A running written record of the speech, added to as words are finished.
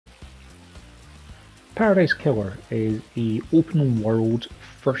Paradise Killer is a open world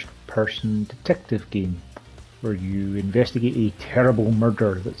first person detective game where you investigate a terrible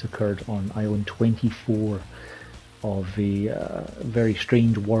murder that's occurred on Island 24 of a very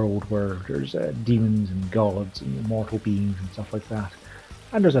strange world where there's demons and gods and immortal beings and stuff like that.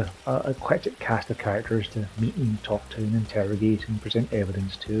 And there's a eclectic cast of characters to meet and talk to and interrogate and present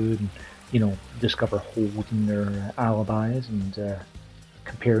evidence to and, discover holes in their alibis and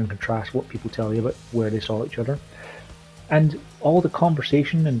compare and contrast what people tell you about where they saw each other. And all the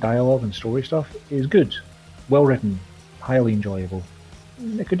conversation and dialogue and story stuff is good, well written, highly enjoyable.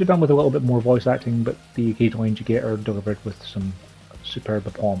 It could have done with a little bit more voice acting, but the occasional lines you get are delivered with some superb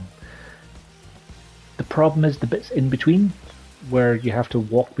aplomb. The problem is the bits in between, where you have to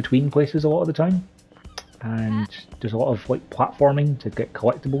walk between places a lot of the time, and there's a lot of platforming to get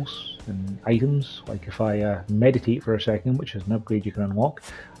collectibles and items. Like if I meditate for a second, which is an upgrade you can unlock,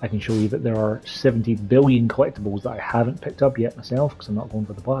 I can show you that there are 70 billion collectibles that I haven't picked up yet myself because I'm not going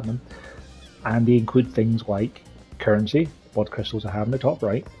for the platinum, and they include things like currency, blood crystals I have in the top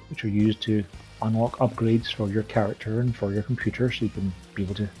right, which are used to unlock upgrades for your character and for your computer so you can be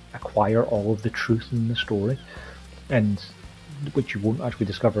able to acquire all of the truth in the story, and which you won't actually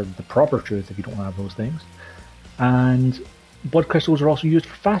discover the proper truth if you don't have those things. And blood crystals are also used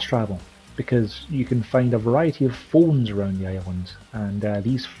for fast travel, because you can find a variety of phones around the island, and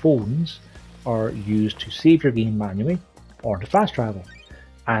these phones are used to save your game manually or to fast travel.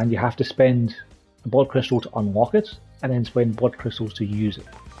 And you have to spend a blood crystal to unlock it, and then spend blood crystals to use it.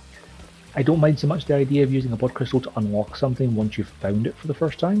 I don't mind so much the idea of using a blood crystal to unlock something once you've found it for the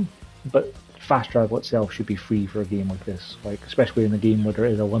first time, but fast travel itself should be free for a game like this, especially in a game where there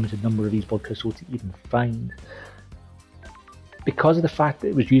is a limited number of these blood crystals to even find. Because of the fact that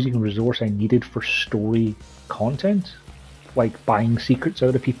it was using a resource I needed for story content, like buying secrets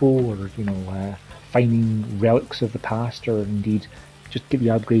out of people, or finding relics of the past, or indeed just give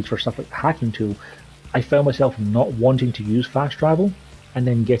you upgrades for stuff like the hacking tool, I found myself not wanting to use fast travel, and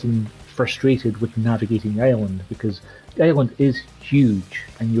then getting frustrated with navigating the island, because the island is huge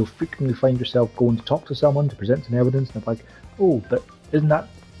and you'll frequently find yourself going to talk to someone to present some evidence, and they're like, oh, but isn't that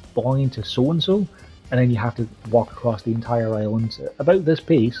belonging to so and so? And then you have to walk across the entire island about this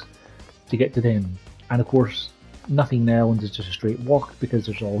pace to get to them. And of course, nothing in the island is just a straight walk, because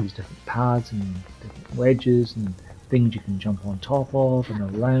there's all these different paths and different ledges and things you can jump on top of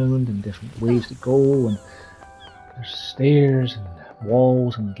and around, and different ways to go, and there's stairs and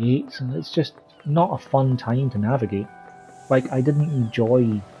walls and gates, and it's just not a fun time to navigate. I didn't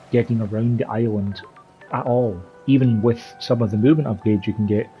enjoy getting around the island at all, even with some of the movement upgrades you can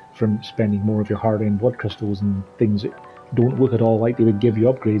get from spending more of your hard-earned blood crystals and things that don't look at all like they would give you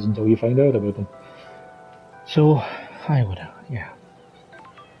upgrades until you find out about them. So, I would,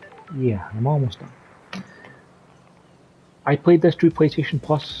 yeah, I'm almost done. I played this through PlayStation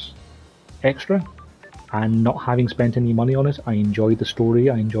Plus Extra, and not having spent any money on it, I enjoyed the story,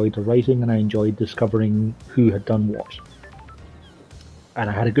 I enjoyed the writing, and I enjoyed discovering who had done what. And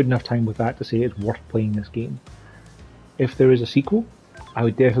I had a good enough time with that to say it's worth playing this game. If there is a sequel, I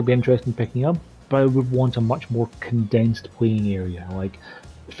would definitely be interested in picking up, but I would want a much more condensed playing area.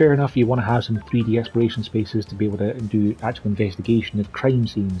 Fair enough, you want to have some 3D exploration spaces to be able to do actual investigation of crime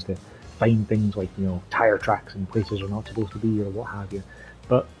scenes, to find things like, tire tracks in places they're not supposed to be or what have you.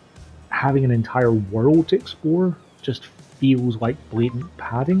 But having an entire world to explore just feels like blatant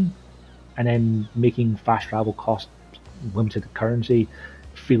padding, and then making fast travel cost limited currency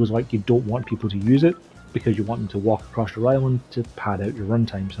feels like you don't want people to use it because you want them to walk across your island to pad out your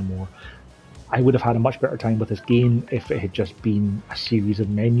runtime some more. I would have had a much better time with this game if it had just been a series of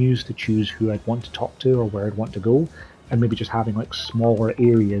menus to choose who I'd want to talk to or where I'd want to go, and maybe just having smaller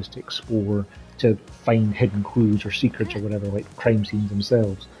areas to explore to find hidden clues or secrets or whatever, like crime scenes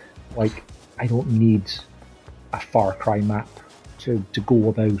themselves. I don't need a Far Cry map to go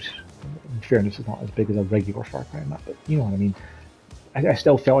about. In fairness, it's not as big as a regular Far Cry map, but you know what I mean. I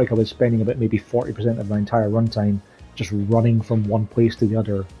still felt like I was spending about maybe 40% of my entire runtime just running from one place to the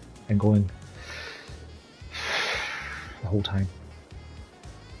other and going the whole time.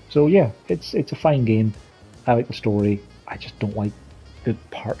 So yeah, it's a fine game. I like the story. I just don't like the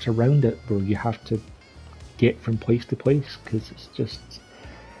parts around it where you have to get from place to place, because it's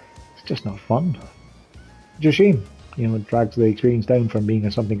just not fun. It's a shame. It drags the experience down from being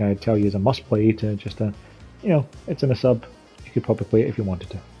something I'd tell you is a must play to just it's in a sub. You could probably play it if you wanted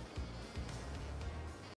to.